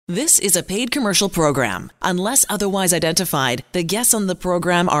This is a paid commercial program. Unless otherwise identified, the guests on the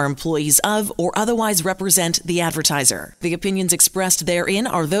program are employees of or otherwise represent the advertiser. The opinions expressed therein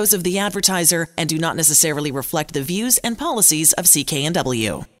are those of the advertiser and do not necessarily reflect the views and policies of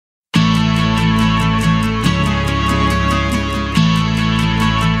CKNW.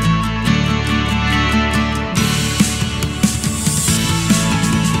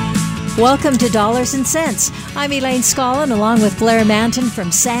 Welcome to Dollars and Cents. I'm Elaine Scollin, along with Blair Manton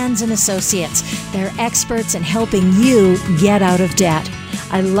from Sands & Associates. They're experts in helping you get out of debt.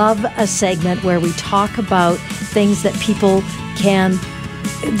 I love a segment where we talk about things that people can,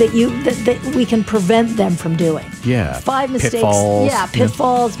 that we can prevent them from doing. Yeah. 5 mistakes. Pitfalls. Yeah,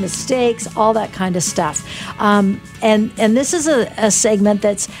 pitfalls, mistakes, all that kind of stuff. And this is a segment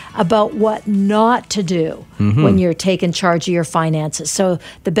that's about what not to do when you're taking charge of your finances. So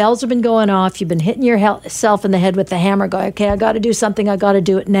the bells have been going off. You've been hitting yourself in the head with the hammer, going, okay, I got to do something. I got to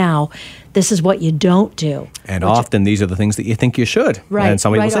do it now. This is what you don't do. And often these are the things that you think you should. Right. And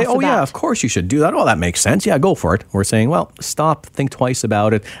somebody will say, oh, yeah, bat. of course you should do that. Oh, that makes sense. Yeah, go for it. We're saying, well, stop, think twice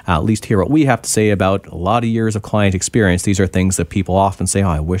about it. At least hear what we have to say about a lot of years of client experience. These are things that people often say, oh,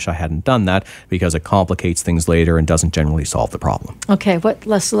 I wish I hadn't done that, because it complicates things later and doesn't generally solve the problem. Okay,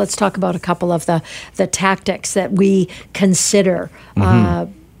 let's talk about a couple of the tactics that we consider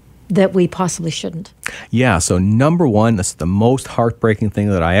that we possibly shouldn't. Yeah, so number one, this is the most heartbreaking thing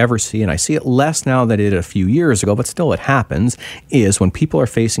that I ever see, and I see it less now than I did a few years ago, but still it happens, is when people are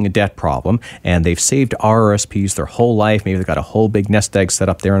facing a debt problem and they've saved RRSPs their whole life, maybe they've got a whole big nest egg set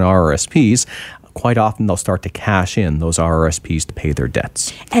up there in RRSPs, quite often they'll start to cash in those RRSPs to pay their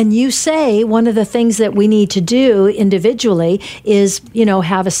debts. And you say one of the things that we need to do individually is,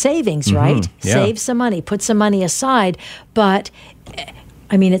 have a savings, right? Yeah. Save some money, put some money aside, but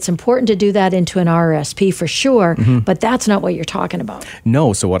I mean, it's important to do that into an RRSP for sure, but that's not what you're talking about.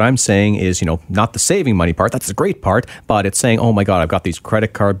 No, so what I'm saying is, not the saving money part, that's the great part, but it's saying, oh my God, I've got these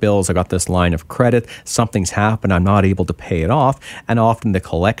credit card bills, I've got this line of credit, something's happened, I'm not able to pay it off, and often the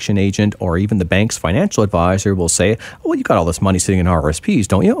collection agent or even the bank's financial advisor will say, oh, well, you got all this money sitting in RRSPs,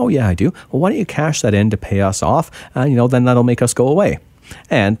 don't you? Oh yeah, I do. Well, why don't you cash that in to pay us off, and then that'll make us go away.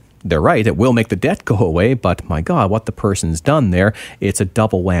 And they're right, it will make the debt go away, but my God, what the person's done there, it's a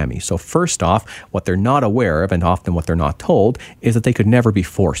double whammy. So first off, what they're not aware of, and often what they're not told, is that they could never be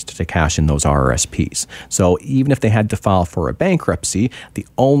forced to cash in those RRSPs. So even if they had to file for a bankruptcy, the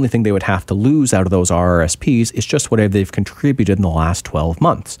only thing they would have to lose out of those RRSPs is just whatever they've contributed in the last 12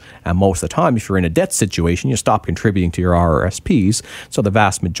 months. And most of the time, if you're in a debt situation, you stop contributing to your RRSPs. So the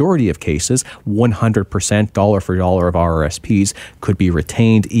vast majority of cases, 100% dollar for dollar of RRSPs could be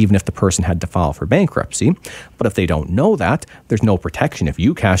retained even if the person had to file for bankruptcy. But if they don't know that, there's no protection. If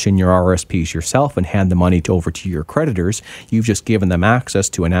you cash in your RRSPs yourself and hand the money over to your creditors, you've just given them access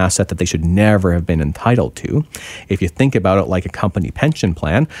to an asset that they should never have been entitled to. If you think about it like a company pension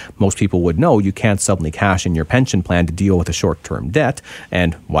plan, most people would know you can't suddenly cash in your pension plan to deal with a short-term debt.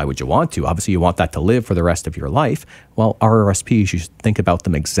 And why would you want to? Obviously, you want that to live for the rest of your life. Well, RRSPs, you should think about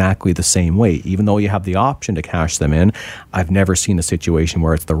them exactly the same way. Even though you have the option to cash them in, I've never seen a situation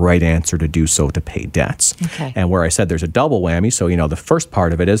where it's the right answer to do so to pay debts. Okay. And where I said there's a double whammy, so the first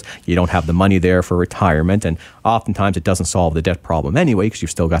part of it is you don't have the money there for retirement, and oftentimes it doesn't solve the debt problem anyway because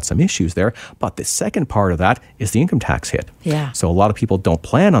you've still got some issues there. But the second part of that is the income tax hit. Yeah. So a lot of people don't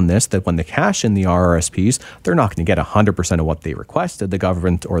plan on this, that when they cash in the RRSPs, they're not going to get 100% of what they requested. The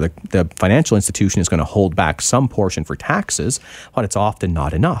government or the financial institution is going to hold back some portion for taxes, but it's often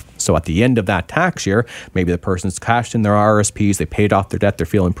not enough. So at the end of that tax year, maybe the person's cashed in their RRSPs, they paid off their debt, they're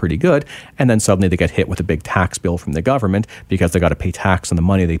feeling pretty good, and then suddenly they get hit with a big tax bill from the government because they got to pay tax on the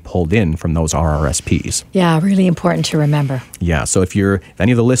money they pulled in from those RRSPs. Yeah, really important to remember. Yeah, so if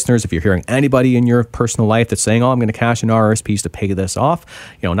any of the listeners, if you're hearing anybody in your personal life that's saying, oh, I'm going to cash in RRSPs to pay this off,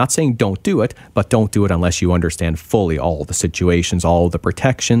 not saying don't do it, but don't do it unless you understand fully all the situations, all the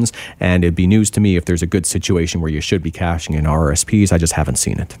protections, and it'd be news to me if there's a good situation where you should be cashing in RRSPs. I just haven't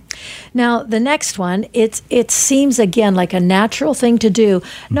seen it. Now, the next one, it seems again like a natural thing to do.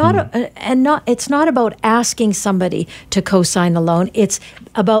 It's not about asking somebody to co-sign the loan. It's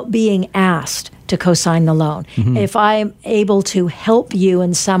about being asked to co-sign the loan. If I'm able to help you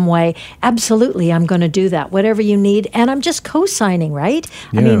in some way, absolutely, I'm going to do that. Whatever you need, and I'm just co-signing, right?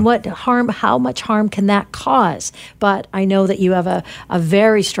 Yeah. I mean, how much harm can that cause? But I know that you have a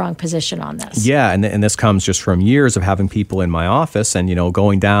very strong position on this. Yeah, and this comes just from years of having people in my office and,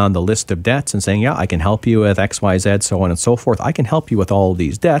 going down the list of debts and saying, yeah, I can help you with X, Y, Z, so on and so forth. I can help you with all of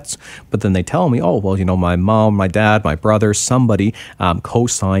these debts. But then they tell me, oh, well, my mom, my dad, my brother, somebody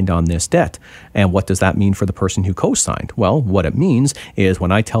co-signed on this debt. And what does that mean for the person who co-signed? Well, what it means is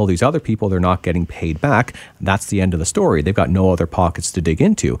when I tell these other people they're not getting paid back, that's the end of the story. They've got no other pockets to dig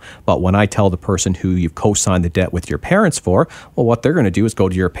into. But when I tell the person who you've co-signed the debt with your parents for, well, what they're going to do is go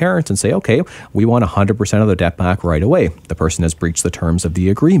to your parents and say, okay, we want 100% of the debt back right away. The person has breached the terms of the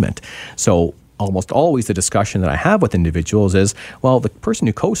agreement. So almost always the discussion that I have with individuals is, well, the person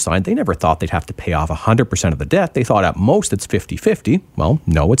who co-signed, they never thought they'd have to pay off 100% of the debt. They thought at most it's 50-50. Well,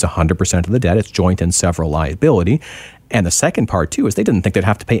 no, it's 100% of the debt. It's joint and several liability. And the second part, too, is they didn't think they'd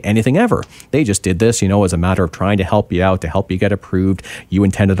have to pay anything ever. They just did this, as a matter of trying to help you out, to help you get approved. You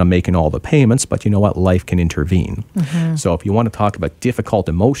intended on making all the payments, but you know what? Life can intervene. Mm-hmm. So if you want to talk about difficult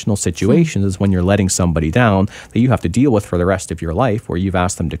emotional situations, is when you're letting somebody down that you have to deal with for the rest of your life, where you've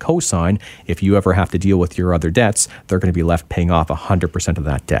asked them to co-sign. If you ever have to deal with your other debts, they're going to be left paying off 100% of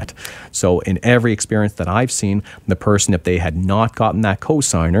that debt. So in every experience that I've seen, the person, if they had not gotten that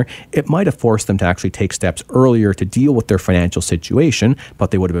co-signer, it might have forced them to actually take steps earlier to deal with their financial situation, but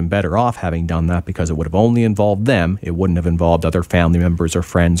they would have been better off having done that because it would have only involved them. It wouldn't have involved other family members or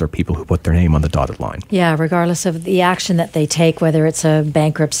friends or people who put their name on the dotted line. Yeah, regardless of the action that they take, whether it's a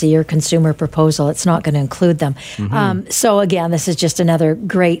bankruptcy or consumer proposal, it's not going to include them. Mm-hmm. So again, this is just another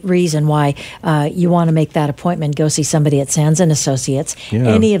great reason why you want to make that appointment, go see somebody at Sands & Associates,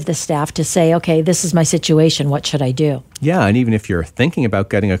 any of the staff, to say, okay, this is my situation, what should I do? Yeah, and even if you're thinking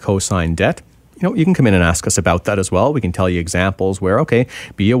about getting a co-signed debt, you can come in and ask us about that as well. We can tell you examples where, okay,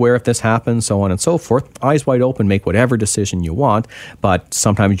 be aware if this happens, so on and so forth. Eyes wide open, make whatever decision you want. But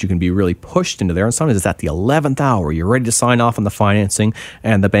sometimes you can be really pushed into there. And sometimes it's at the 11th hour. You're ready to sign off on the financing.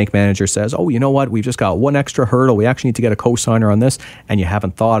 And the bank manager says, oh, you know what? We've just got one extra hurdle. We actually need to get a co-signer on this. And you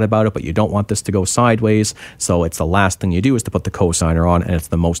haven't thought about it, but you don't want this to go sideways. So it's the last thing you do is to put the co-signer on. And it's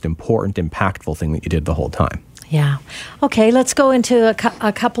the most important, impactful thing that you did the whole time. Yeah. Okay, let's go into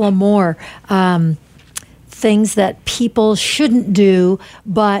a couple of more things that people shouldn't do,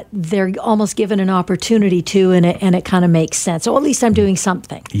 but they're almost given an opportunity to, and it kind of makes sense. So at least I'm doing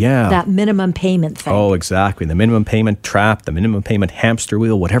something. Yeah. That minimum payment thing. Oh, exactly. The minimum payment trap, the minimum payment hamster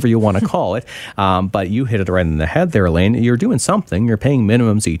wheel, whatever you want to call it. But you hit it right in the head there, Elaine. You're doing something. You're paying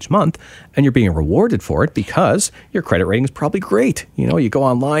minimums each month, and you're being rewarded for it because your credit rating is probably great. You go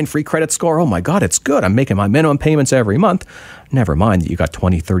online, free credit score. Oh my God, it's good. I'm making my minimum payments every month. Never mind that you got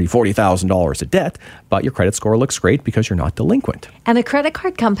 $20,000, $30,000, $40,000 of debt, but your credit score looks great because you're not delinquent. And the credit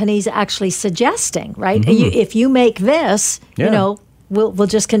card company's actually suggesting, right? Mm-hmm. If you make this, we'll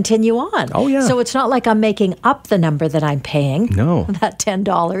just continue on. Oh, yeah. So it's not like I'm making up the number that I'm paying. No. That $10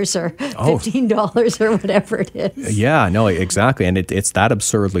 or $15 or whatever it is. Yeah, no, exactly. And it's that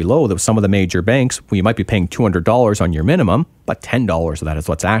absurdly low that some of the major banks, you might be paying $200 on your minimum, but $10 of that is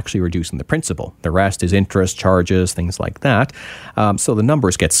what's actually reducing the principal. The rest is interest, charges, things like that. So the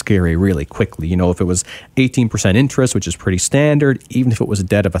numbers get scary really quickly. If it was 18% interest, which is pretty standard, even if it was a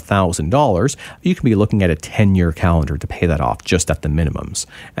debt of $1,000, you can be looking at a 10-year calendar to pay that off just at the minimums.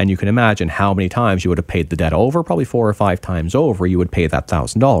 And you can imagine how many times you would have paid the debt over, probably 4 or 5 times over, you would pay that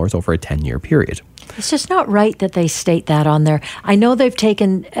 $1,000 over a 10-year period. It's just not right that they state that on there. I know they've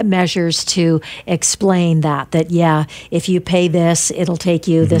taken measures to explain that if you pay this, it'll take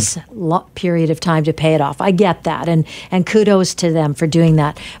you this period of time to pay it off. I get that, and kudos to them for doing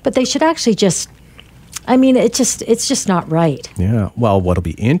that. But they should actually just, it's just not right. Yeah. Well, what'll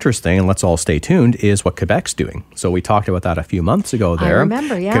be interesting, and let's all stay tuned, is what Quebec's doing. So we talked about that a few months ago there. I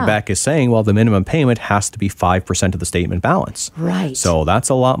remember, yeah. Quebec is saying, well, the minimum payment has to be 5% of the statement balance. Right. So that's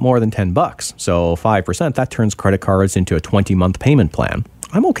a lot more than $10. So 5%, that turns credit cards into a 20-month payment plan.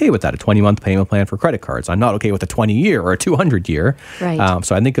 I'm okay with that, a 20-month payment plan for credit cards. I'm not okay with a 20-year or a 200-year. Right.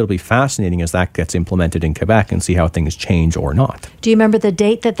 So I think it'll be fascinating as that gets implemented in Quebec and see how things change or not. Do you remember the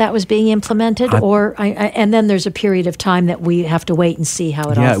date that was being implemented? And then there's a period of time that we have to wait and see how it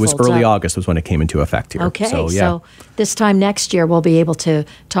all folds. Yeah, it was early August was when it came into effect here. Okay, so this time next year we'll be able to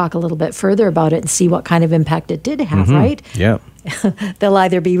talk a little bit further about it and see what kind of impact it did have, right? Yeah. They'll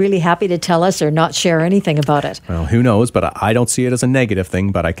either be really happy to tell us or not share anything about it. Well, who knows? But I don't see it as a negative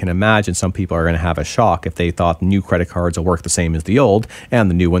thing, but I can imagine some people are going to have a shock if they thought new credit cards will work the same as the old, and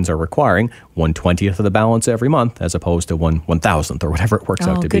the new ones are requiring 1/20th of the balance every month as opposed to 1/1000th or whatever it works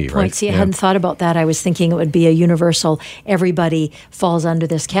out to be. Good point. Right? See, I hadn't thought about that. I was thinking it would be a universal, everybody falls under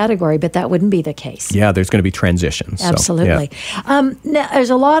this category, but that wouldn't be the case. Yeah, there's going to be transitions. Absolutely. Now,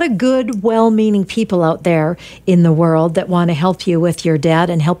 there's a lot of good, well-meaning people out there in the world that want to help you with your debt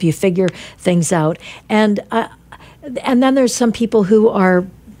and help you figure things out. And then there's some people who are,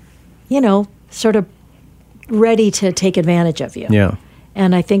 sort of ready to take advantage of you. Yeah.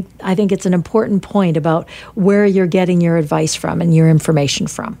 And I think it's an important point about where you're getting your advice from and your information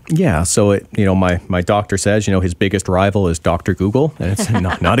from. Yeah. So, my doctor says, his biggest rival is Dr. Google. And it's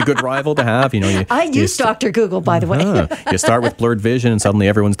not a good rival to have. I use Dr. Google, by the way. You start with blurred vision and suddenly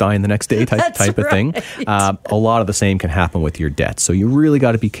everyone's dying the next day type of thing. A lot of the same can happen with your debt. So you really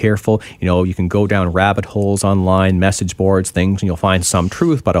got to be careful. You can go down rabbit holes online, message boards, things, and you'll find some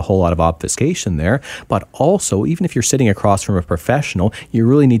truth, but a whole lot of obfuscation there. But also, even if you're sitting across from a professional, you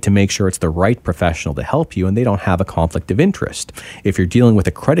really need to make sure it's the right professional to help you and they don't have a conflict of interest. If you're dealing with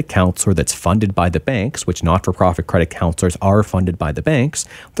a credit counselor that's funded by the banks, which not-for-profit credit counselors are funded by the banks,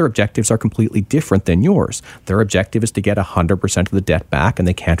 their objectives are completely different than yours. Their objective is to get 100% of the debt back and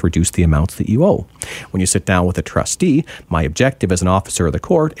they can't reduce the amounts that you owe. When you sit down with a trustee, my objective as an officer of the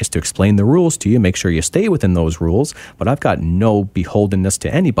court is to explain the rules to you, make sure you stay within those rules, but I've got no beholdenness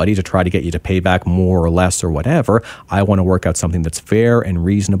to anybody to try to get you to pay back more or less or whatever. I want to work out something that's fair and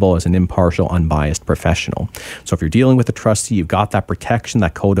reasonable as an impartial, unbiased professional. So if you're dealing with a trustee, you've got that protection,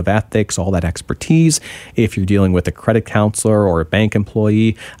 that code of ethics, all that expertise. If you're dealing with a credit counselor or a bank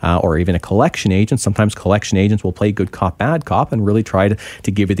employee or even a collection agent, sometimes collection agents will play good cop, bad cop and really try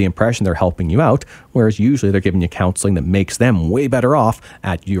to give you the impression they're helping you out, whereas usually they're giving you counseling that makes them way better off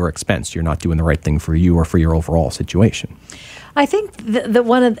at your expense. You're not doing the right thing for you or for your overall situation. I think the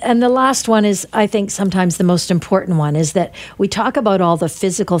one and the last one is, I think, sometimes the most important one is that we talk about all the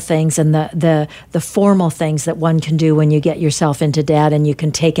physical things and the formal things that one can do when you get yourself into debt, and you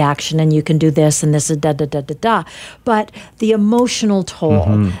can take action and you can do this and this and da da da da da. But the emotional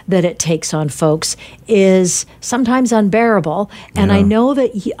toll that it takes on folks is sometimes unbearable. And I know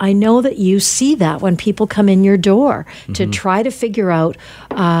that you see that when people come in your door to try to figure out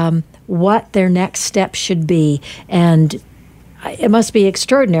what their next step should be. And it must be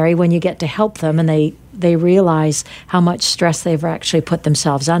extraordinary when you get to help them and they realize how much stress they've actually put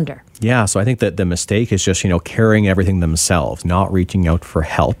themselves under. Yeah, so I think that the mistake is just, carrying everything themselves, not reaching out for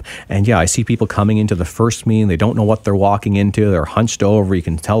help. And yeah, I see people coming into the first meeting, they don't know what they're walking into, they're hunched over, you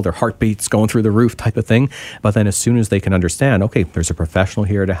can tell their heartbeat's going through the roof type of thing. But then as soon as they can understand, okay, there's a professional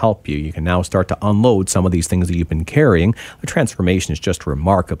here to help you, you can now start to unload some of these things that you've been carrying. The transformation is just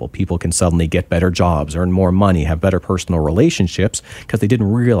remarkable. People can suddenly get better jobs, earn more money, have better personal relationships because they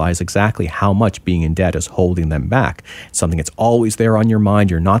didn't realize exactly how much being in debt is holding them back. It's something that's always there on your mind.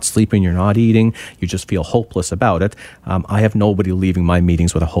 You're not sleeping, you're not eating, you just feel hopeless about it. I have nobody leaving my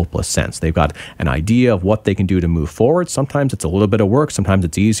meetings with a hopeless sense. They've got an idea of what they can do to move forward. Sometimes it's a little bit of work, sometimes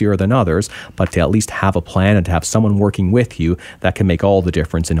it's easier than others, but to at least have a plan and to have someone working with you, that can make all the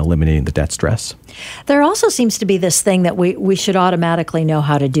difference in eliminating the debt stress. There also seems to be this thing that we should automatically know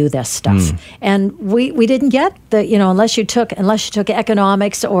how to do this stuff. And we didn't get unless you took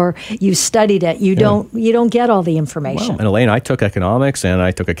economics or you studied it, you don't get all the information. Well, and Elaine, I took economics and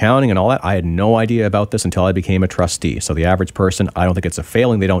I took accounting and all that. I had no idea about this until I became a trustee. So the average person, I don't think it's a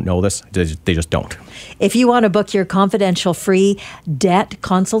failing. They don't know this. They just don't. If you want to book your confidential free debt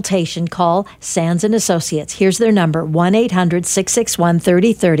consultation, call Sands & Associates. Here's their number,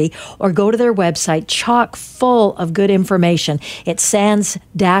 1-800-661-3030, or go to their website, chock full of good information. It's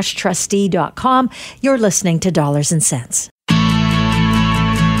sands-trustee.com. You're listening to Dollars and Cents.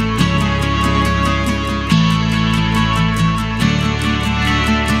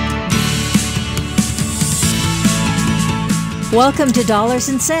 Welcome to Dollars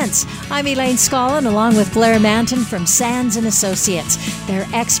and Cents. I'm Elaine Scollin, along with Blair Manton from Sands & Associates. They're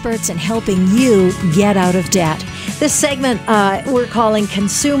experts in helping you get out of debt. This segment we're calling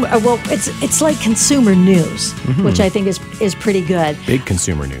consumer. It's like consumer news, which I think is pretty good. Big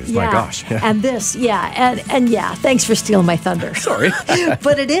consumer news. Yeah. My gosh. Yeah. And this, and thanks for stealing my thunder. Sorry.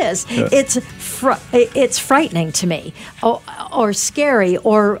 But it is. It's frightening to me, or scary,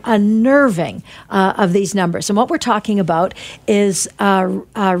 or unnerving of these numbers. And what we're talking about is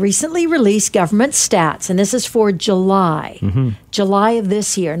recently released government stats, and this is for July. July of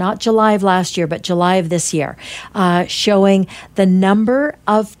this year, not July of last year, but July of this year, showing the number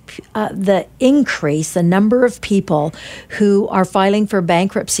of the number of people who are filing for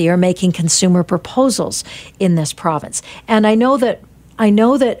bankruptcy or making consumer proposals in this province. And I know that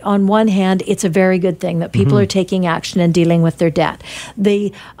on one hand, it's a very good thing that people are taking action and dealing with their debt.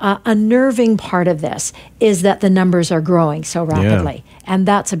 The unnerving part of this is that the numbers are growing so rapidly. Yeah. And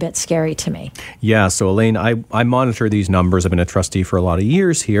that's a bit scary to me. Yeah. So, Elaine, I monitor these numbers. I've been a trustee for a lot of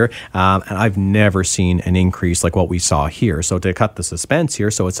years here, and I've never seen an increase like what we saw here. So to cut the suspense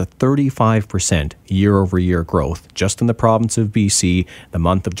here, so it's a 35% year-over-year growth just in the province of BC, the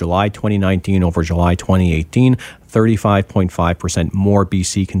month of July 2019 over July 2018. 35.5% more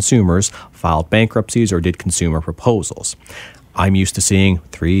BC consumers filed bankruptcies or did consumer proposals. I'm used to seeing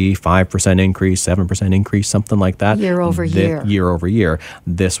 3-5% increase, 7% increase, something like that. Year over year. Year over year.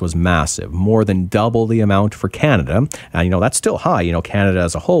 This was massive, more than double the amount for Canada. And, that's still high. Canada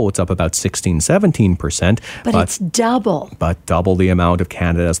as a whole, it's up about 16-17%. But it's double. But double the amount of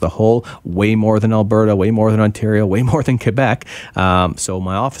Canada as the whole, way more than Alberta, way more than Ontario, way more than Quebec. So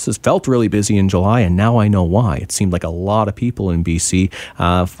my offices felt really busy in July, and now I know why. It seemed like a lot of people in BC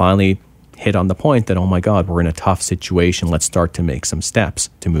finally hit on the point that, oh my God, we're in a tough situation. Let's start to make some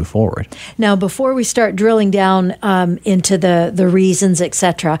steps to move forward. Now, before we start drilling down into the reasons,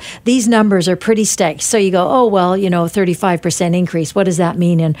 etc., these numbers are pretty stacked. So you go, 35% increase. What does that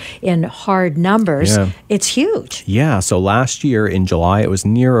mean in hard numbers? Yeah. It's huge. Yeah. So last year in July, it was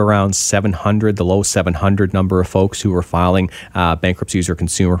near around 700, the low 700 number of folks who were filing bankruptcies or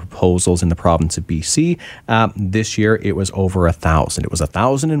consumer proposals in the province of BC. This year, it was over 1,000. It was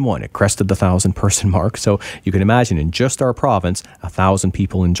 1,001. It crested the 1,000-person mark. So you can imagine in just our province, 1,000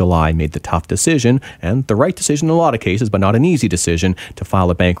 people in July made the tough decision, and the right decision in a lot of cases, but not an easy decision, to file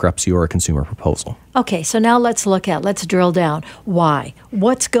a bankruptcy or a consumer proposal. Okay, so now let's drill down. Why?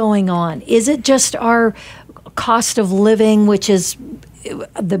 What's going on? Is it just our cost of living, which is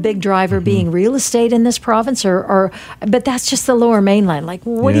the big driver being real estate in this province, but that's just the Lower Mainland. Like,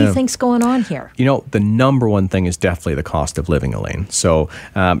 what do you think's going on here? The number one thing is definitely the cost of living, Elaine. So,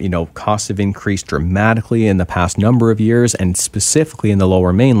 costs have increased dramatically in the past number of years, and specifically in the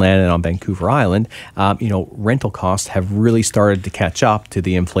Lower Mainland and on Vancouver Island, rental costs have really started to catch up to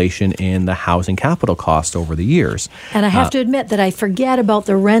the inflation in the housing capital cost over the years. And I have to admit that I forget about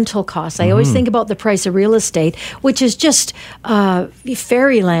the rental costs. I always think about the price of real estate, which is just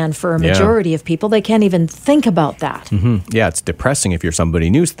fairyland for a majority of people. They can't even think about that. Yeah, it's depressing if you're somebody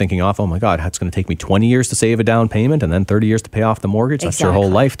new thinking off, oh my God, it's going to take me 20 years to save a down payment and then 30 years to pay off the mortgage. That's your whole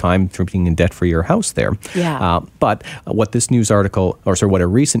lifetime for being in debt for your house there. Yeah. But what this news article, what a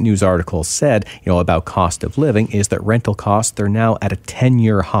recent news article said, about cost of living is that rental costs, they're now at a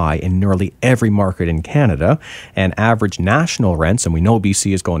 10-year high in nearly every market in Canada. And average national rents, and we know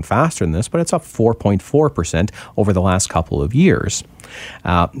BC is going faster than this, but it's up 4.4% over the last couple of years.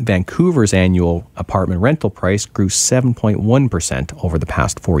 Vancouver's annual apartment rental price grew 7.1% over the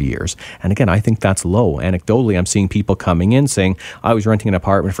past 4 years. And again, I think that's low. Anecdotally, I'm seeing people coming in saying, I was renting an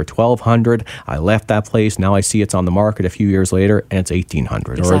apartment for $1,200. I left that place. Now I see it's on the market a few years later and it's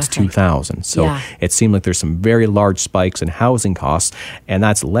 $1,800 or it's $2,000. So it seemed like there's some very large spikes in housing costs. And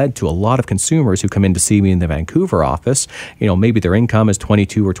that's led to a lot of consumers who come in to see me in the Vancouver office. Maybe their income is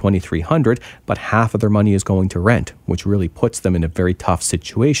 $2,200 or $2,300, but half of their money is going to rent, which really puts them in a very tough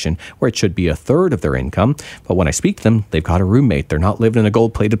situation where it should be a third of their income. But when I speak to them, they've got a roommate. They're not living in a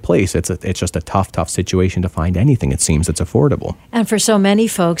gold-plated place. It's just a tough situation to find anything, it seems, that's affordable. And for so many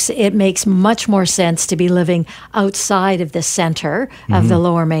folks, it makes much more sense to be living outside of the center of the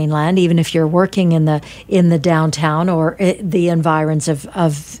Lower Mainland, even if you're working in the downtown or the environs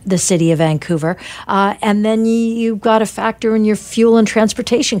of the city of Vancouver. And then you've got to factor in your fuel and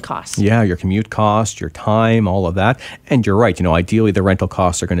transportation costs. Yeah, your commute costs, your time, all of that. And you're right. Ideally, the rental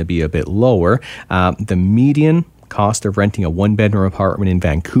costs are going to be a bit lower. The median cost of renting a one-bedroom apartment in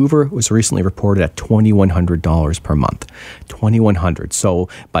Vancouver was recently reported at $2,100 per month. $2,100. So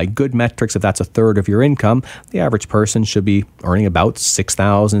by good metrics, if that's a third of your income, the average person should be earning about $6,000,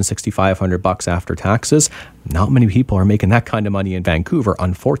 $6,500 after taxes. Not many people are making that kind of money in Vancouver,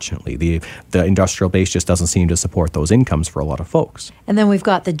 unfortunately. The industrial base just doesn't seem to support those incomes for a lot of folks. And then we've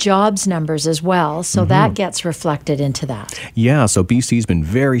got the jobs numbers as well, so that gets reflected into that. Yeah, so BC's been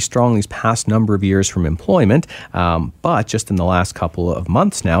very strong these past number of years from employment, but just in the last couple of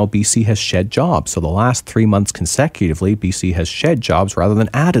months now, BC has shed jobs. So the last 3 months consecutively, BC has shed jobs rather than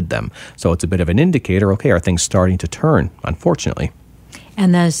added them. So it's a bit of an indicator, okay, are things starting to turn, unfortunately?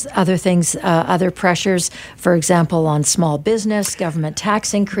 And there's other things, other pressures, for example, on small business, government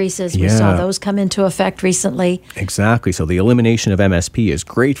tax increases. We saw those come into effect recently. Exactly. So the elimination of MSP is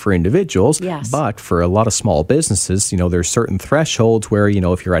great for individuals, but for a lot of small businesses, there's certain thresholds where,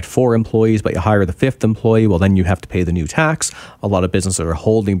 if you're at 4 employees, but you hire the 5th employee, well, then you have to pay the new tax. A lot of businesses are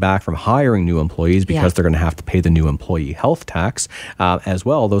holding back from hiring new employees because they're going to have to pay the new employee health tax. As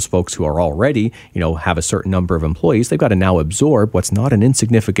well, those folks who are already, have a certain number of employees, they've got to now absorb what's not an an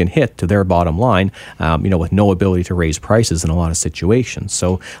insignificant hit to their bottom line, with no ability to raise prices in a lot of situations.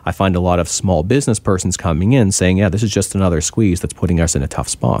 So I find a lot of small business persons coming in saying, yeah, this is just another squeeze that's putting us in a tough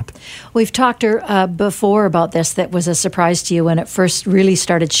spot. We've talked before about this. That was a surprise to you when it first really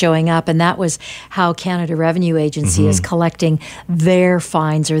started showing up, and that was how Canada Revenue Agency is collecting their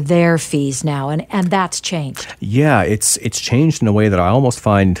fines or their fees now, and that's changed. Yeah, it's changed in a way that I almost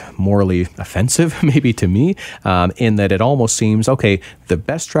find morally offensive, maybe to me, in that it almost seems, okay, the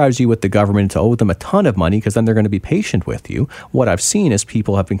best strategy with the government to owe them a ton of money because then they're going to be patient with you. What I've seen is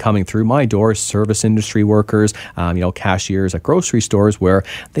people have been coming through my door, service industry workers, cashiers at grocery stores, where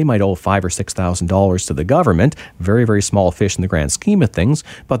they might owe $5,000 or $6,000 to the government. Very, very small fish in the grand scheme of things,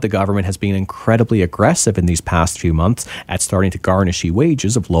 but the government has been incredibly aggressive in these past few months at starting to garnish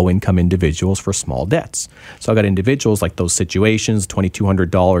wages of low-income individuals for small debts. So I've got individuals like those situations,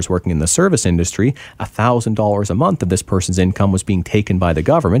 $2,200 working in the service industry, $1,000 a month of this person's income was being taken by the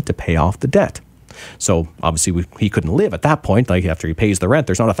government to pay off the debt. So obviously he couldn't live at that point. Like after he pays the rent,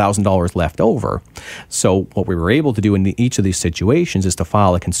 there's not $1,000 left over. So what we were able to do in each of these situations is to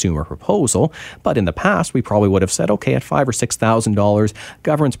file a consumer proposal. But in the past, we probably would have said, okay, at $5,000 or $6,000,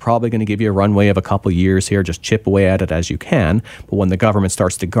 government's probably going to give you a runway of a couple years here. Just chip away at it as you can. But when the government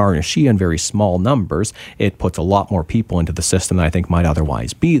starts to garnish you in very small numbers, it puts a lot more people into the system that I think might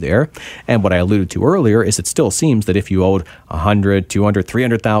otherwise be there. And what I alluded to earlier is it still seems that if you owed $100,000, $200,000,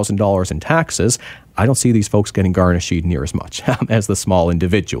 $300,000 in taxes, I don't see these folks getting garnished near as much as the small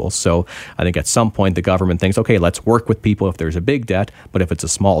individuals. So I think at some point the government thinks, okay, let's work with people if there's a big debt, but if it's a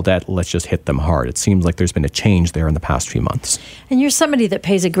small debt, let's just hit them hard. It seems like there's been a change there in the past few months. And you're somebody that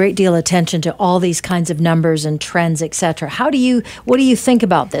pays a great deal of attention to all these kinds of numbers and trends, et cetera. What do you think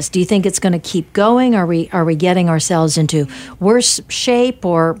about this? Do you think it's going to keep going? Are we getting ourselves into worse shape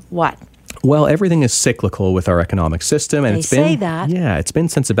or what? Well, everything is cyclical with our economic system. And it's been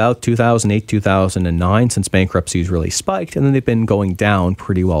since about 2008, 2009, since bankruptcies really spiked, and then they've been going down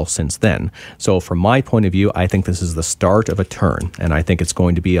pretty well since then. So from my point of view, I think this is the start of a turn, and I think it's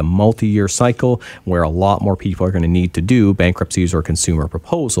going to be a multi-year cycle where a lot more people are going to need to do bankruptcies or consumer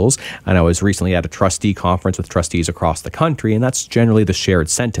proposals. And I was recently at a trustee conference with trustees across the country, and that's generally the shared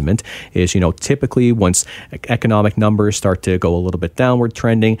sentiment is, typically once economic numbers start to go a little bit downward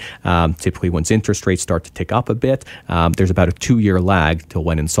trending, typically once interest rates start to tick up a bit, there's about a 2-year lag till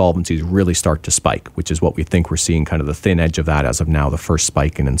when insolvencies really start to spike, which is what we think we're seeing kind of the thin edge of that as of now, the first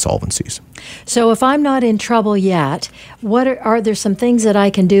spike in insolvencies. So if I'm not in trouble yet, are there some things that I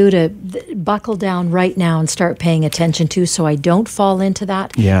can do to buckle down right now and start paying attention to so I don't fall into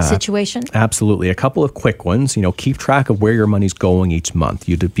that situation? Absolutely. A couple of quick ones. Keep track of where your money's going each month.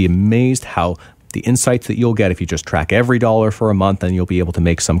 You'd be amazed how the insights that you'll get if you just track every dollar for a month, and you'll be able to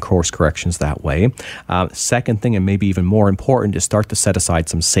make some course corrections that way. Second thing, and maybe even more important, is start to set aside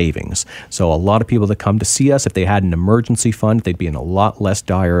some savings. So a lot of people that come to see us, if they had an emergency fund, they'd be in a lot less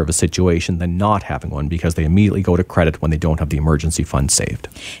dire of a situation than not having one because they immediately go to credit when they don't have the emergency fund saved.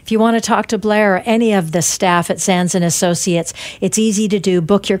 If you want to talk to Blair or any of the staff at Sands & Associates, it's easy to do.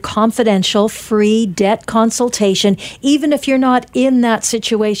 Book your confidential free debt consultation, even if you're not in that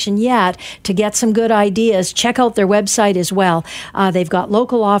situation yet, to get some good ideas. Check out their website as well. They've got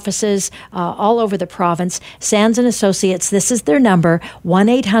local offices all over the province. Sands & Associates, this is their number,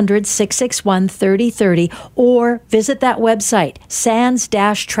 1-800-661-3030, or visit that website,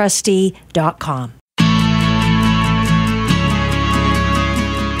 sands-trustee.com.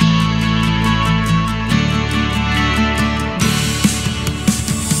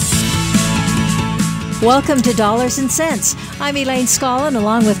 Welcome to Dollars and Cents. I'm Elaine Scollin,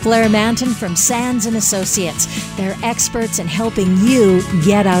 along with Blair Manton from Sands & Associates. They're experts in helping you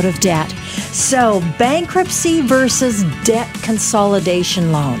get out of debt. So, bankruptcy versus debt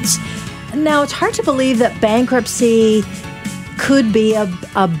consolidation loans. Now, it's hard to believe that bankruptcy could be a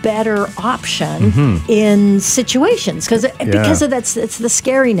better option in situations because of that's it's the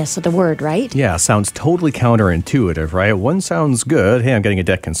scariness of the word, right? Yeah, sounds totally counterintuitive, right? One sounds good. Hey, I'm getting a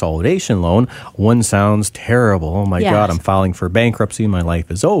debt consolidation loan. One sounds terrible. Oh my God, I'm filing for bankruptcy. My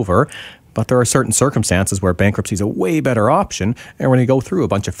life is over. But there are certain circumstances where bankruptcy is a way better option, and we're going to go through a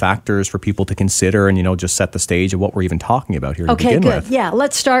bunch of factors for people to consider and, just set the stage of what we're even talking about here to begin with. Yeah,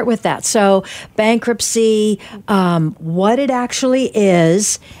 let's start with that. So bankruptcy, what it actually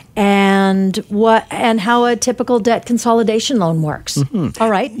is, and how a typical debt consolidation loan works. All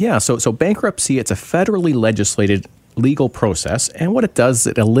right. Yeah, so bankruptcy, it's a federally legislated legal process, and what it does,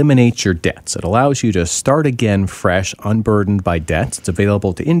 it eliminates your debts. It allows you to start again fresh, unburdened by debts. It's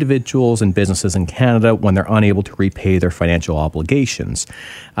available to individuals and businesses in Canada when they're unable to repay their financial obligations.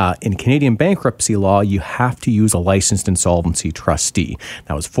 In Canadian bankruptcy law, you have to use a licensed insolvency trustee.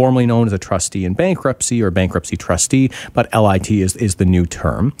 Now, it's formerly known as a trustee in bankruptcy or bankruptcy trustee, but LIT is the new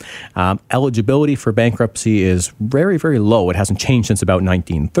term. Eligibility for bankruptcy is very, very low. It hasn't changed since about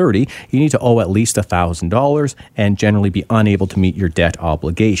 1930. You need to owe at least $1,000 and generally be unable to meet your debt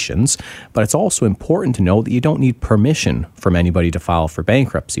obligations. But it's also important to know that you don't need permission from anybody to file for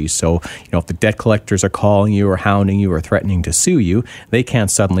bankruptcy. So, if the debt collectors are calling you or hounding you or threatening to sue you, they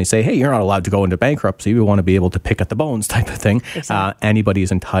can't suddenly say, hey, you're not allowed to go into bankruptcy. We want to be able to pick at the bones type of thing. Exactly. Anybody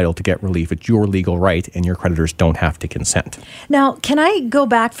is entitled to get relief. It's your legal right, and your creditors don't have to consent. Now, can I go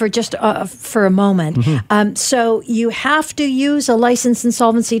back for just for a moment? Mm-hmm. So you have to use a licensed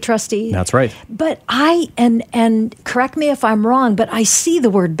insolvency trustee. That's right. But and correct me if I'm wrong, but I see the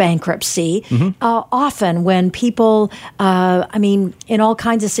word bankruptcy often when people, in all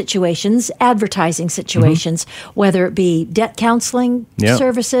kinds of situations, advertising situations, whether it be debt counseling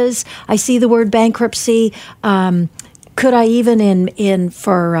services. I see the word bankruptcy. Could I even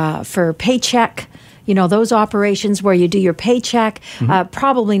for paycheck? Those operations where you do your paycheck,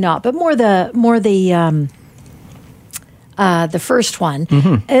 probably not, but more the first one.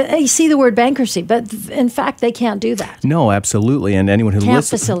 You see the word bankruptcy, but in fact, they can't do that. No, absolutely. And anyone who can't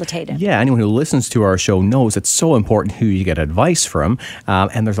facilitate it. Yeah, anyone who listens to our show knows it's so important who you get advice from.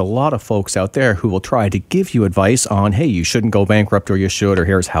 And there's a lot of folks out there who will try to give you advice on, hey, you shouldn't go bankrupt, or you should, or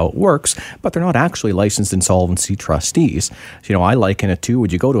here's how it works. But they're not actually licensed insolvency trustees. So, I liken it to,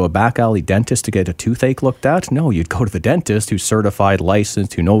 would you go to a back alley dentist to get a toothache looked at? No, you'd go to the dentist who's certified,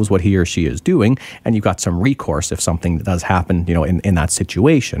 licensed, who knows what he or she is doing, and you've got some recourse if something does happen, in that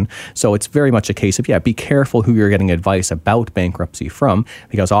situation. So it's very much a case of, be careful who you're getting advice about bankruptcy from,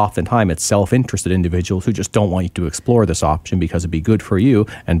 because oftentimes it's self-interested individuals who just don't want you to explore this option because it'd be good for you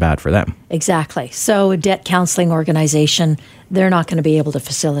and bad for them. Exactly. So a debt counseling organization, they're not going to be able to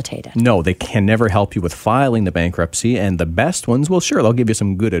facilitate it. No, they can never help you with filing the bankruptcy, and the best ones, well, sure, they'll give you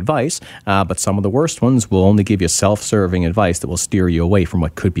some good advice, but some of the worst ones will only give you self-serving advice that will steer you away from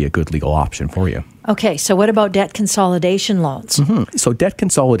what could be a good legal option for you. Okay, so what about debt consolidation loans? So debt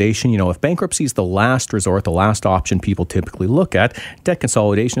consolidation, if bankruptcy is the last resort, the last option people typically look at, debt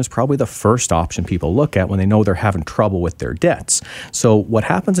consolidation is probably the first option people look at when they know they're having trouble with their debts. So what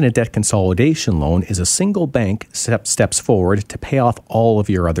happens in a debt consolidation loan is a single bank steps forward to pay off all of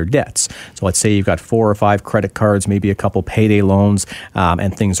your other debts. So let's say you've got 4 or 5 credit cards, maybe a couple payday loans,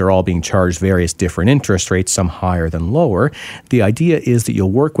 and things are all being charged various different interest rates, some higher than lower. The idea is that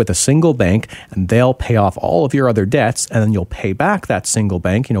you'll work with a single bank, and they'll pay off all of your other debts, and then you'll pay back that single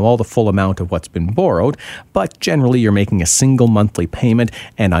bank, all the full amount of what's been borrowed. But generally, you're making a single monthly payment,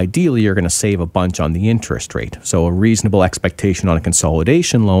 and ideally, you're going to save a bunch on the interest rate. So a reasonable expectation on a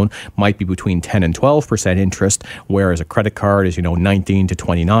consolidation loan might be between 10 and 12% interest, whereas a credit card is, 19 to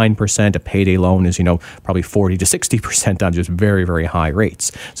 29%. A payday loan is, probably 40 to 60% on just very, very high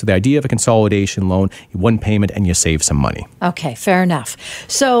rates. So the idea of a consolidation loan, one payment and you save some money. Okay, fair enough.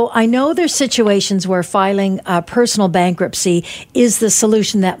 So I know there's situations where filing personal bankruptcy is the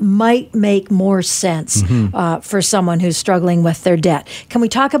solution that might make more sense for someone who's struggling with their debt. Can we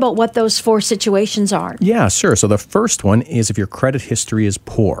talk about what those 4 situations are? Yeah, sure. So the first one is if your credit history is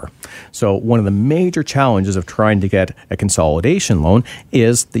poor. So one of the major challenges of trying to get a consolidation loan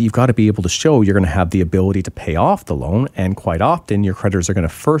is that you've got to be able to show you're going to have the ability to pay off the loan, and quite often your creditors are going to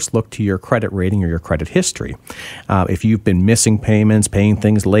first look to your credit rating or your credit history. If you've been missing payments, paying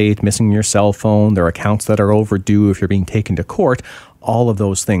things late, missing your cell phone, there are accounts that are overdue, if you're being taken to court, all of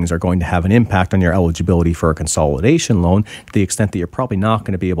those things are going to have an impact on your eligibility for a consolidation loan to the extent that you're probably not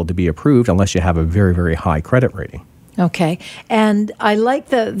going to be able to be approved unless you have a very, very high credit rating. Okay. And I like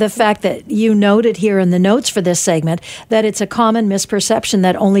the fact that you noted here in the notes for this segment that it's a common misperception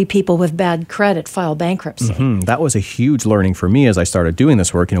that only people with bad credit file bankruptcy. That was a huge learning for me as I started doing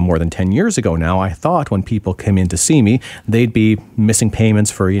this work, more than 10 years ago now. I thought when people came in to see me, they'd be missing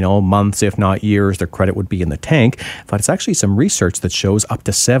payments for, months, if not years. Their credit would be in the tank. But it's actually some research that shows up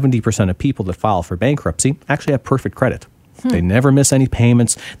to 70% of people that file for bankruptcy actually have perfect credit. They never miss any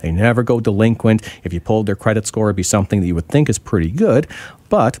payments. They never go delinquent. If you pulled their credit score, it'd be something that you would think is pretty good.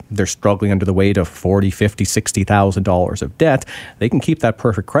 but they're struggling under the weight of $40,000, $50,000, $60,000 of debt, they can keep that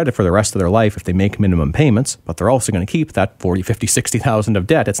perfect credit for the rest of their life if they make minimum payments, but they're also going to keep that $40,000, $50,000, $60,000 of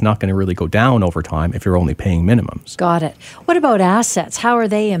debt. It's not going to really go down over time if you're only paying minimums. Got it. What about assets? How are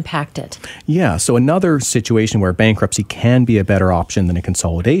they impacted? Yeah, so another situation where bankruptcy can be a better option than a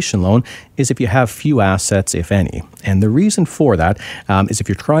consolidation loan is if you have few assets, if any. And the reason for that is if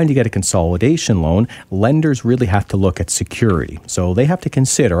you're trying to get a consolidation loan, lenders really have to look at security. So they have to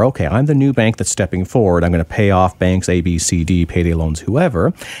consider, okay, I'm the new bank that's stepping forward. I'm going to pay off banks A, B, C, D, payday loans,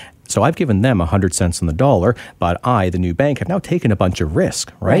 whoever. So I've given them 100 cents on the dollar, but I, the new bank, have now taken a bunch of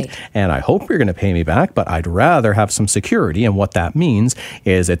risk, right? And I hope you're going to pay me back, but I'd rather have some security. And what that means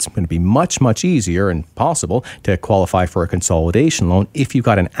is it's going to be much, much easier and possible to qualify for a consolidation loan if you've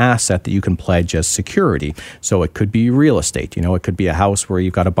got an asset that you can pledge as security. So it could be real estate. It could be a house where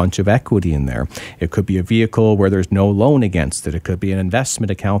you've got a bunch of equity in there. It could be a vehicle where there's no loan against it. It could be an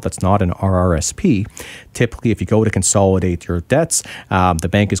investment account that's not an RRSP. Typically, if you go to consolidate your debts, the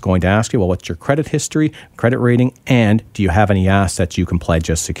bank is going to ask you, well, what's your credit history, credit rating, and do you have any assets you can pledge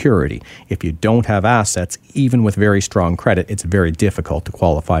as security? If you don't have assets, even with very strong credit, it's very difficult to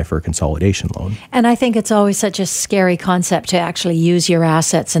qualify for a consolidation loan. And I think it's always such a scary concept to actually use your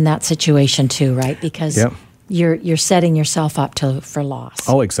assets in that situation too, right? Because you're setting yourself up for loss.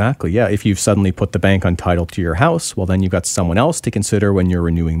 Oh, exactly. Yeah. If you've suddenly put the bank on title to your house, well, then you've got someone else to consider when you're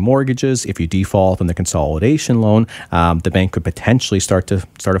renewing mortgages. If you default on the consolidation loan, the bank could potentially start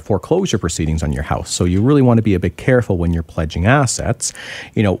a foreclosure proceedings on your house. So you really want to be a bit careful when you're pledging assets.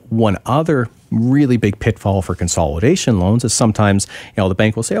 One other really big pitfall for consolidation loans is sometimes, the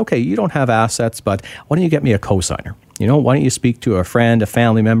bank will say, okay, you don't have assets, but why don't you get me a cosigner? Why don't you speak to a friend, a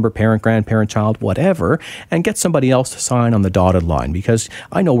family member, parent, grandparent, child, whatever, and get somebody else to sign on the dotted line? Because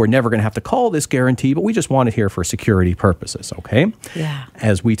I know we're never going to have to call this guarantee, but we just want it here for security purposes, okay? Yeah.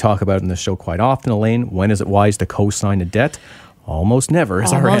 As we talk about in the show quite often, Elaine, when is it wise to cosign a debt? Almost never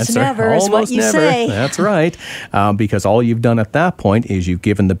is our answer. Almost never is what you say. That's right. Because all you've done at that point is you've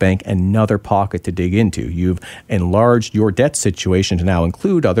given the bank another pocket to dig into. You've enlarged your debt situation to now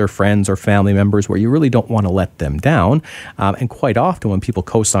include other friends or family members where you really don't want to let them down. And quite often when people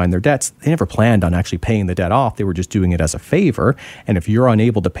co-sign their debts, they never planned on actually paying the debt off. They were just doing it as a favor. And if you're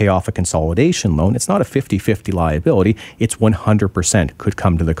unable to pay off a consolidation loan, it's not a 50-50 liability. It's 100% could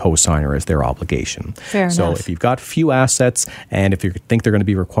come to the co-signer as their obligation. Fair enough. So if you've got few assets, and if you think they're going to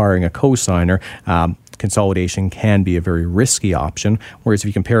be requiring a cosigner, consolidation can be a very risky option. Whereas if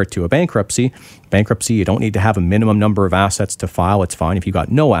you compare it to a bankruptcy, you don't need to have a minimum number of assets to file. It's fine if you've got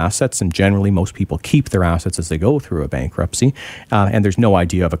no assets, and generally most people keep their assets as they go through a bankruptcy. And there's no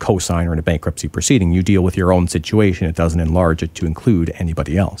idea of a cosigner in a bankruptcy proceeding. You deal with your own situation. It doesn't enlarge it to include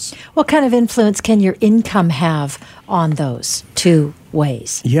anybody else. What kind of influence can your income have on those two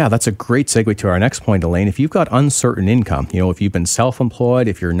ways? Yeah, that's a great segue to our next point, Elaine. If you've got uncertain income, if you've been self-employed,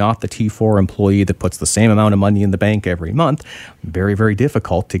 if you're not the T4 employee that puts the same amount of money in the bank every month, very, very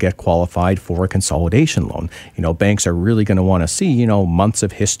difficult to get qualified for a consolidation loan. Banks are really going to want to see, months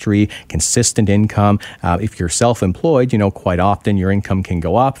of history, consistent income. If you're self-employed, quite often your income can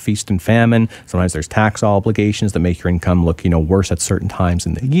go up, feast and famine. Sometimes there's tax obligations that make your income look, worse at certain times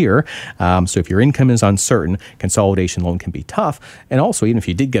in the year. So if your income is uncertain, consolidation loan can be tough. And also, even if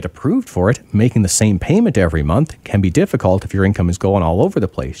you did get approved for it, making the same payment every month can be difficult if your income is going all over the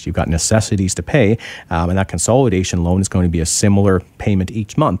place. You've got necessities to pay, and that consolidation loan is going to be a similar payment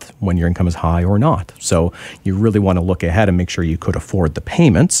each month when your income is high or not. So you really want to look ahead and make sure you could afford the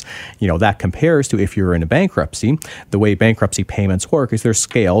payments. That compares to if you're in a bankruptcy. The way bankruptcy payments work is they're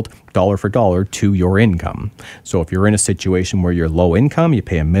scaled dollar for dollar to your income. So if you're in a situation where you're low income, you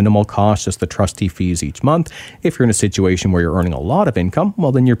pay a minimal cost, just the trustee fees each month. If you're in a situation where you're earning a lot of income,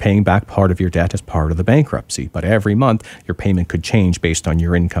 well, then you're paying back part of your debt as part of the bankruptcy. But every month, your payment could change based on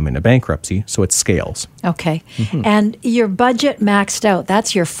your income in a bankruptcy, so it scales. Okay. Mm-hmm. And your budget maxed out.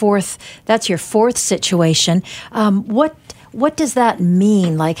 That's your fourth situation. What does that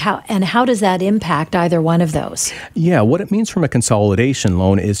mean? How does that impact either one of those? Yeah, what it means from a consolidation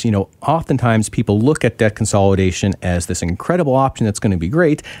loan is, oftentimes people look at debt consolidation as this incredible option that's going to be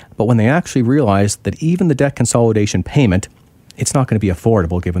great, but when they actually realize that even the debt consolidation payment, it's not going to be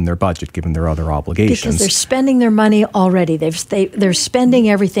affordable given their budget, given their other obligations. Because they're spending their money already. They're spending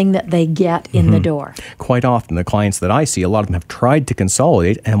everything that they get in the door. Quite often, the clients that I see, a lot of them have tried to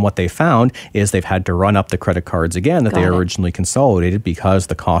consolidate, and what they found is they've had to run up the credit cards again that they originally consolidated because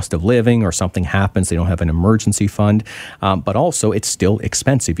the cost of living or something happens. They don't have an emergency fund. But also, it's still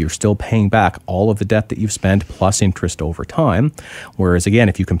expensive. You're still paying back all of the debt that you've spent plus interest over time. Whereas, again,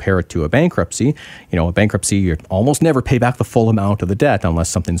 if you compare it to a bankruptcy, you almost never pay back the full full amount of the debt unless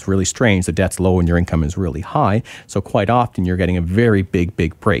something's really strange. The debt's low and your income is really high. So quite often you're getting a very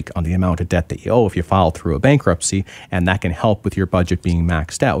big break on the amount of debt that you owe if you file through a bankruptcy, and that can help with your budget being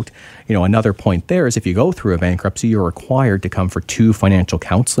maxed out. Another point there is if you go through a bankruptcy, you're required to come for 2 financial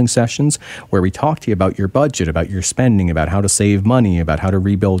counseling sessions where we talk to you about your budget, about your spending, about how to save money, about how to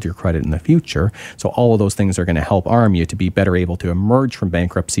rebuild your credit in the future. So all of those things are going to help arm you to be better able to emerge from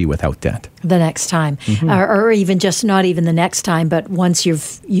bankruptcy without debt. The next time, or even just not even the next time, but once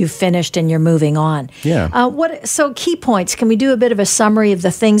you've finished and you're moving on. Yeah. So key points. Can we do a bit of a summary of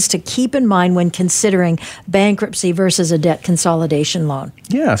the things to keep in mind when considering bankruptcy versus a debt consolidation loan?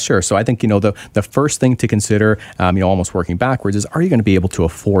 Yeah, sure. So I think, the first thing to consider, almost working backwards, is are you going to be able to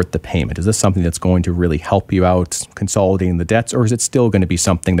afford the payment? Is this something that's going to really help you out consolidating the debts, or is it still going to be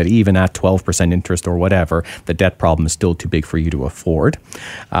something that even at 12% interest or whatever, the debt problem is still too big for you to afford?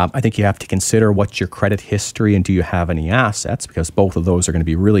 I think you have to consider what's your credit history and do you have any assets, because both of those are going to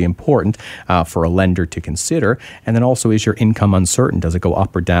be really important for a lender to consider. And then also, is your income uncertain? Does it go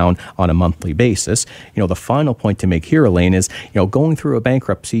up or down on a monthly basis? The final point to make here, Elaine, is going through a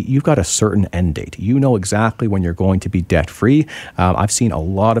bankruptcy, you've got a certain end date. You know exactly when you're going to be debt-free. I've seen a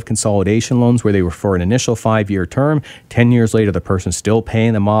lot of consolidation loans where they were for an initial 5-year term. 10 years later, the person's still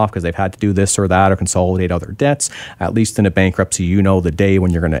paying them off because they've had to do this or that or consolidate other debts. At least in a bankruptcy, the day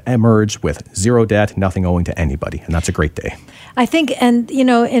when you're going to emerge with zero debt, nothing owing to anybody. And that's a great day. I think, and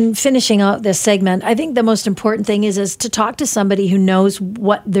in finishing out this segment, I think the most important thing is to talk to somebody who knows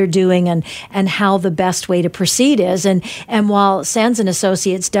what they're doing and how the best way to proceed is. And while Sands &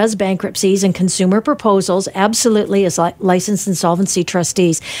 Associates does bankruptcies and consumer proposals, absolutely as licensed insolvency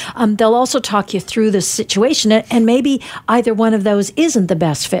trustees, they'll also talk you through the situation, and maybe either one of those isn't the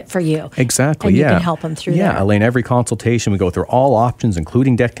best fit for you. Exactly, and you can help them through that. Yeah, Elaine, every consultation, we go through all options,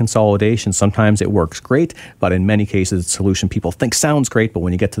 including debt consolidation. Sometimes it works great, but in many cases, the solution people think sounds great, but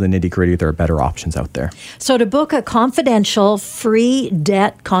when you get to the nitty-gritty, there are better options out there. So to book a confidential free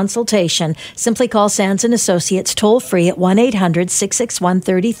debt consultation, simply call Sands & Associates toll-free at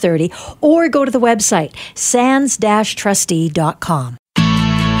 1-800-661-3030 or go to the website sands-trustee.com.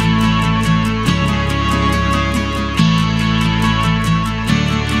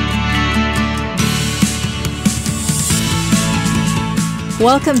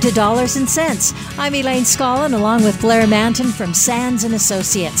 Welcome to Dollars and Cents. I'm Elaine Scollin, along with Blair Manton from Sands &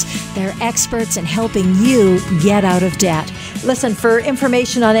 Associates. They're experts in helping you get out of debt. Listen, for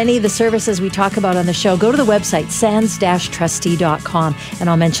information on any of the services we talk about on the show, go to the website, sands-trustee.com, and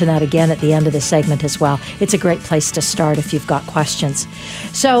I'll mention that again at the end of the segment as well. It's a great place to start if you've got questions.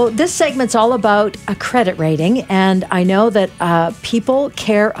 So this segment's all about a credit rating, and I know that people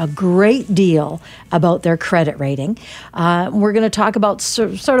care a great deal about their credit rating. We're going to talk about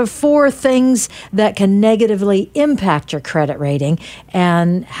sort of 4 things that can negatively impact your credit rating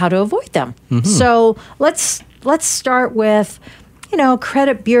and how to avoid them. So let's start with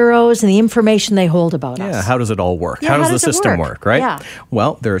credit bureaus and the information they hold about us. Yeah, how does it all work? Yeah, how does the system work, right? Yeah.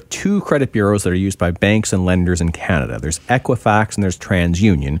 Well, there are 2 credit bureaus that are used by banks and lenders in Canada. There's Equifax and there's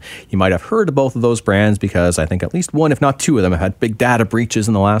TransUnion. You might have heard of both of those brands because I think at least one, if not 2 of them, have had big data breaches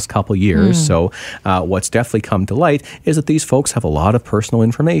in the last couple of years. So what's definitely come to light is that these folks have a lot of personal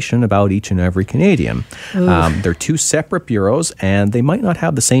information about each and every Canadian. They're 2 separate bureaus, and they might not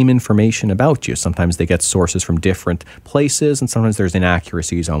have the same information about you. Sometimes they get sources from different places, and sometimes there's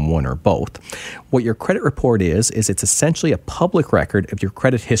inaccuracies on one or both. What your credit report is it's essentially a public record of your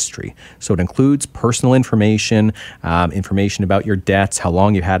credit history. So it includes personal information, information about your debts, how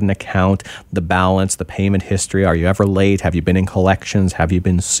long you had an account, the balance, the payment history. Are you ever late? Have you been in collections? Have you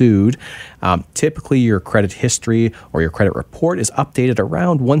been sued? Typically, your credit history or your credit report is updated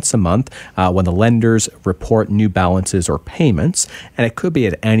around once a month when the lenders report new balances or payments, and it could be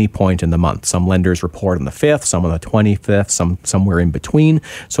at any point in the month. Some lenders report on the 5th, some on the 25th, somewhere in between.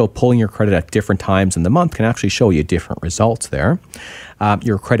 So pulling your credit at different times in the month can actually show you different results there.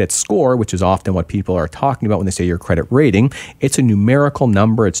 Your credit score, which is often what people are talking about when they say your credit rating, it's a numerical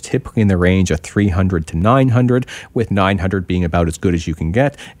number. It's typically in the range of 300 to 900, with 900 being about as good as you can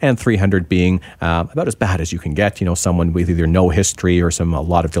get, and 300 being about as bad as you can get. Someone with either no history or a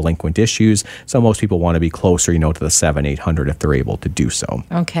lot of delinquent issues. So most people want to be closer, to the 700-800 if they're able to do so.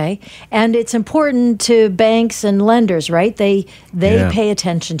 Okay, and it's important to banks and lenders, right? They pay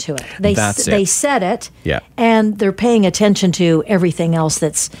attention to it. They set it, yeah, and they're paying attention to everything something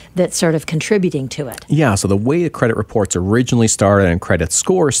else that's sort of contributing to it? Yeah, so the way the credit reports originally started and credit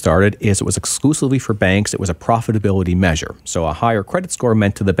scores started is it was exclusively for banks. It was a profitability measure. So a higher credit score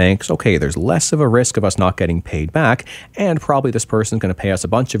meant to the banks, okay, there's less of a risk of us not getting paid back, and probably this person's going to pay us a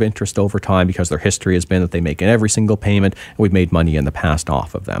bunch of interest over time because their history has been that they make in every single payment, and we've made money in the past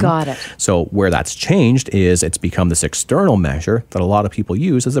off of them. Got it. So where that's changed is it's become this external measure that a lot of people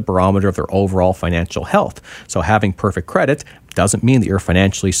use as a barometer of their overall financial health. So having perfect credit doesn't mean that you're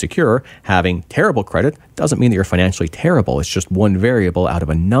financially secure. Having terrible credit doesn't mean that you're financially terrible. It's just one variable out of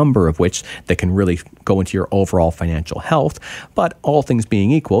a number of which that can really go into your overall financial health. But all things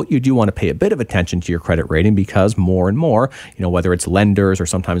being equal, you do want to pay a bit of attention to your credit rating because more and more, whether it's lenders or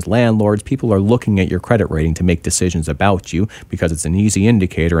sometimes landlords, people are looking at your credit rating to make decisions about you because it's an easy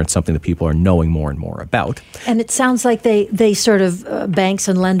indicator and something that people are knowing more and more about. And it sounds like they sort of, banks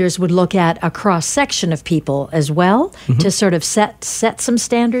and lenders would look at a cross-section of people as well to sort of set some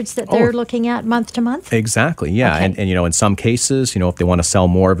standards that they're looking at month to month? Exactly, yeah. Okay. And in some cases, if they want to sell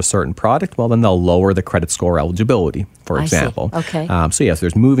more of a certain product, well, then they'll lower the credit score eligibility, for example. I see. Okay. So yes,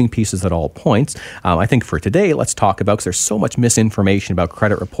 there's moving pieces at all points. I think for today, let's talk about, because there's so much misinformation about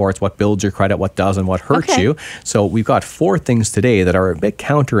credit reports, what builds your credit, what doesn't, what hurts you. So we've got 4 things today that are a bit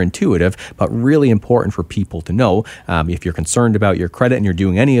counterintuitive, but really important for people to know. If you're concerned about your credit and you're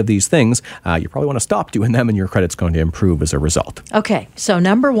doing any of these things, you probably want to stop doing them and your credit's going to improve as a result. Okay, so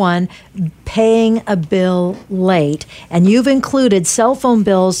number 1, paying a bill late, and you've included cell phone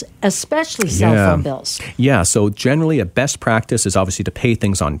bills, especially cell phone bills. Yeah, so generally a best practice is obviously to pay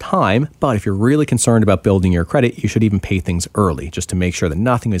things on time, but if you're really concerned about building your credit, you should even pay things early, just to make sure that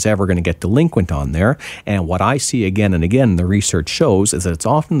nothing is ever going to get delinquent on there. And what I see again and again, the research shows, is that it's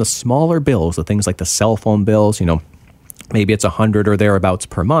often the smaller bills, the things like the cell phone bills, maybe it's $100 or thereabouts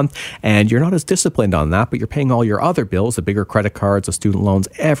per month, and you're not as disciplined on that, but you're paying all your other bills, the bigger credit cards, the student loans,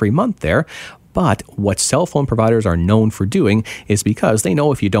 every month there. But what cell phone providers are known for doing is because they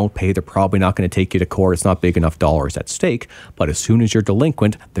know if you don't pay, they're probably not going to take you to court. It's not big enough dollars at stake. But as soon as you're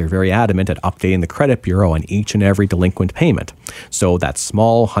delinquent, they're very adamant at updating the credit bureau on each and every delinquent payment. So that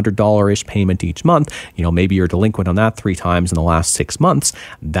small $100-ish payment each month, maybe you're delinquent on that 3 times in the last 6 months,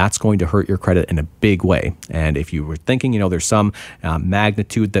 that's going to hurt your credit in a big way. And if you were thinking, there's some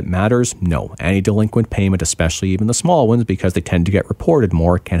magnitude that matters, no. Any delinquent payment, especially even the small ones, because they tend to get reported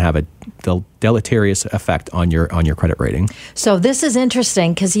more, can have a deleterious effect on your credit rating. So this is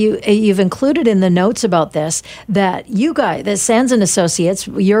interesting because you've included in the notes about this that you guys, that Sands and Associates,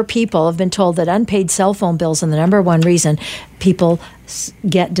 your people have been told that unpaid cell phone bills are the number one reason people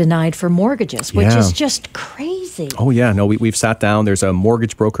get denied for mortgages, which is just crazy. Oh, yeah. No, we've sat down. There's a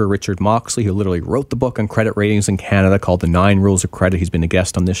mortgage broker, Richard Moxley, who literally wrote the book on credit ratings in Canada called The 9 Rules of Credit. He's been a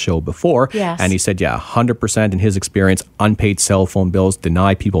guest on this show before. Yes. And he said, 100% in his experience, unpaid cell phone bills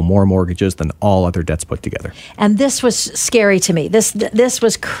deny people more mortgages than all other debts put together. And this was scary to me. This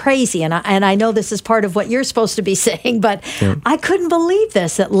was crazy. And I know this is part of what you're supposed to be saying, but I couldn't believe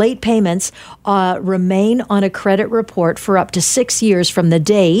this, that late payments remain on a credit report for up to 6 years from the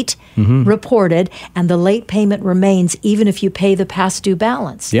date reported, and the late payment remains even if you pay the past due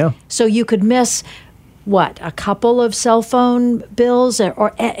balance. Yeah. So you could miss a couple of cell phone bills,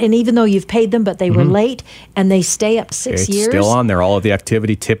 and even though you've paid them, but they were late, and they stay up 6 years? It's still on there. All of the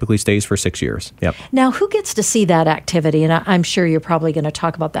activity typically stays for 6 years. Yep. Now, who gets to see that activity? And I'm sure you're probably going to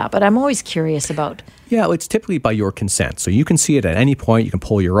talk about that, but I'm always curious about... Yeah, it's typically by your consent. So you can see it at any point. You can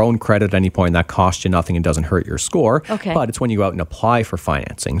pull your own credit at any point, and that costs you nothing and doesn't hurt your score. Okay. But it's when you go out and apply for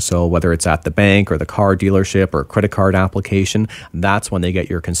financing. So whether it's at the bank or the car dealership or a credit card application, that's when they get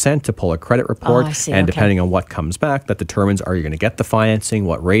your consent to pull a credit report. I see. And depending on what comes back, that determines, are you going to get the financing?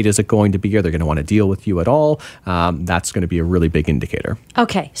 What rate is it going to be? Are they going to want to deal with you at all? That's going to be a really big indicator.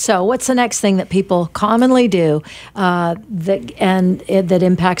 Okay, so what's the next thing that people commonly do that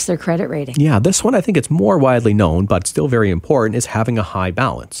impacts their credit rating? Yeah, this one I think it's more widely known, but still very important, is having a high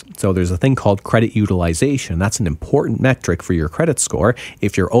balance. So there's a thing called credit utilization. That's an important metric for your credit score.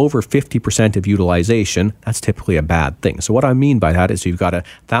 If you're over 50% of utilization, that's typically a bad thing. So what I mean by that is you've got a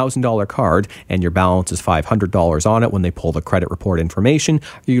 $1,000 card and your balance is $500 on it when they pull the credit report information,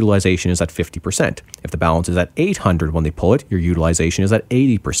 your utilization is at 50%. If the balance is at $800 when they pull it, your utilization is at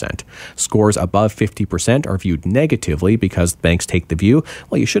 80%. Scores above 50% are viewed negatively because banks take the view,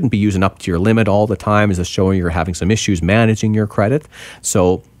 well, you shouldn't be using up to your limit all the time. Is this showing you're having some issues managing your credit?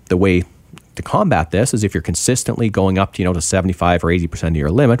 So the way to combat this is if you're consistently going up to, to 75 or 80% of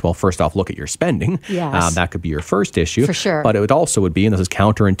your limit, well, first off, look at your spending. Yes. That could be your first issue. For sure. But it also would be, and this is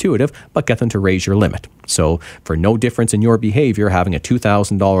counterintuitive, but get them to raise your limit. So for no difference in your behavior, having a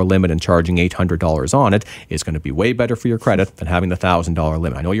 $2,000 limit and charging $800 on it is going to be way better for your credit than having the $1,000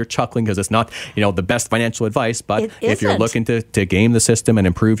 limit. I know you're chuckling because it's not, the best financial advice, but if you're looking to game the system and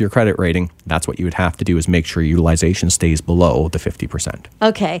improve your credit rating, that's what you would have to do, is make sure utilization stays below the 50%.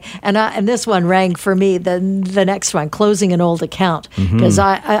 Okay. And this one rang for me, the next one, closing an old account. Because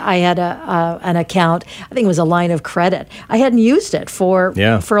I had an account, I think it was a line of credit. I hadn't used it for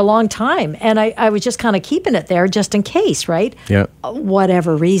a long time. And I was just kind of keeping it there just in case, right? Yeah.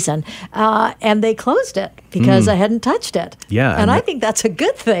 Whatever reason. And they closed it because I hadn't touched it. Yeah. And I think that's a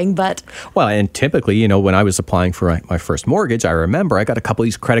good thing, but... Well, and typically, when I was applying for my first mortgage, I remember I got a couple of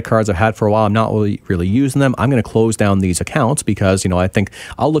these credit cards I've had for a while. I'm not really using them. I'm going to close down these accounts because, I think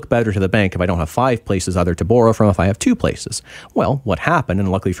I'll look better to the bank if I don't have 5 places other to borrow from if I have 2 places. Well, what happened,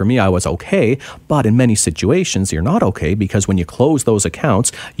 and luckily for me, I was okay, but in many situations, you're not okay because when you close those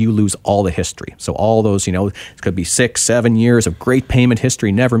accounts, you lose all the history. So all those, it could be 6, 7 years of great payment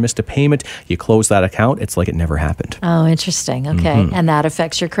history, never missed a payment. You close that account, it's like it never happened. Oh, interesting. Okay. And that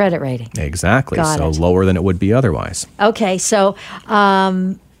affects your credit rating. Exactly. Got so it. Lower than it would be otherwise. Okay. So,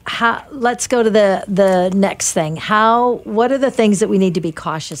 let's go to the next thing. What are the things that we need to be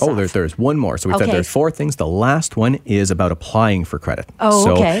cautious of? Oh, there's one more. So we said there's 4 things. The last one is about applying for credit.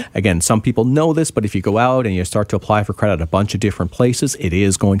 Oh, okay. So again, some people know this, but if you go out and you start to apply for credit at a bunch of different places, it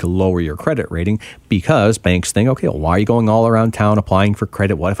is going to lower your credit rating because banks think, okay, well, why are you going all around town applying for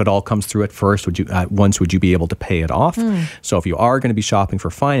credit? What if it all comes through at first? Would you be able to pay it off? So if you are going to be shopping for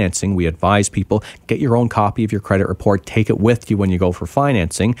financing, we advise people, get your own copy of your credit report, take it with you when you go for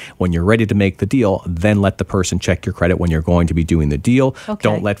financing. When you're ready to make the deal, then let the person check your credit when you're going to be doing the deal. Okay.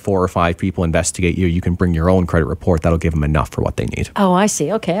 Don't let 4 or 5 people investigate you. You can bring your own credit report. That'll give them enough for what they need. Oh, I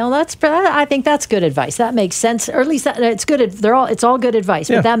see. Okay. Well, I think that's good advice. That makes sense. Or at least it's good. It's all good advice,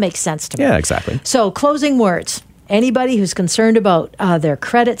 but that makes sense to me. Yeah, exactly. So closing words. Anybody who's concerned about their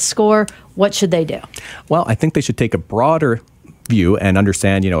credit score, what should they do? Well, I think they should take a broader view and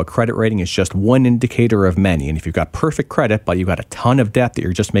understand, a credit rating is just one indicator of many. And if you've got perfect credit, but you've got a ton of debt that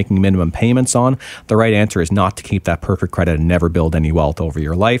you're just making minimum payments on, the right answer is not to keep that perfect credit and never build any wealth over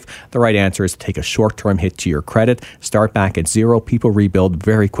your life. The right answer is to take a short-term hit to your credit, start back at 0. People rebuild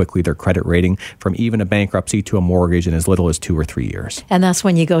very quickly their credit rating from even a bankruptcy to a mortgage in as little as 2 or 3 years. And that's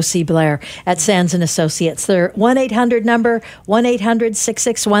when you go see Blair at Sands & Associates. Their 1-800 number,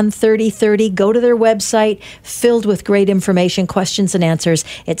 1-800-661-3030. Go to their website, filled with great information, questions and answers.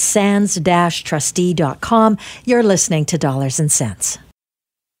 It's sands-trustee.com. You're listening to Dollars and Cents.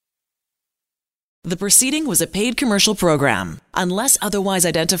 The proceeding was a paid commercial program. Unless otherwise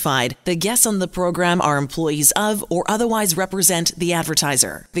identified, the guests on the program are employees of or otherwise represent the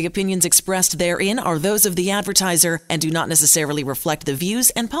advertiser. The opinions expressed therein are those of the advertiser and do not necessarily reflect the views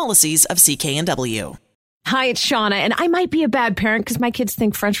and policies of CKNW. Hi, it's Shauna, and I might be a bad parent because my kids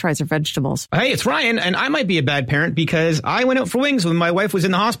think French fries are vegetables. Hey, it's Ryan, and I might be a bad parent because I went out for wings when my wife was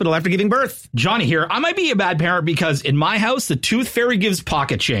in the hospital after giving birth. Johnny here. I might be a bad parent because in my house, the tooth fairy gives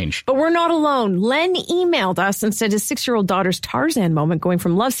pocket change. But we're not alone. Len emailed us and said his 6-year-old daughter's Tarzan moment going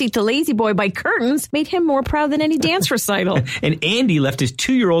from love seat to lazy boy by curtains made him more proud than any dance recital. And Andy left his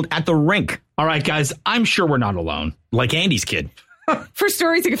 2-year-old at the rink. All right, guys, I'm sure we're not alone. Like Andy's kid. For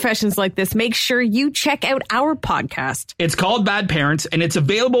stories and confessions like this, make sure you check out our podcast. It's called Bad Parents, and it's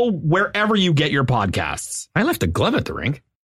available wherever you get your podcasts. I left a glove at the rink.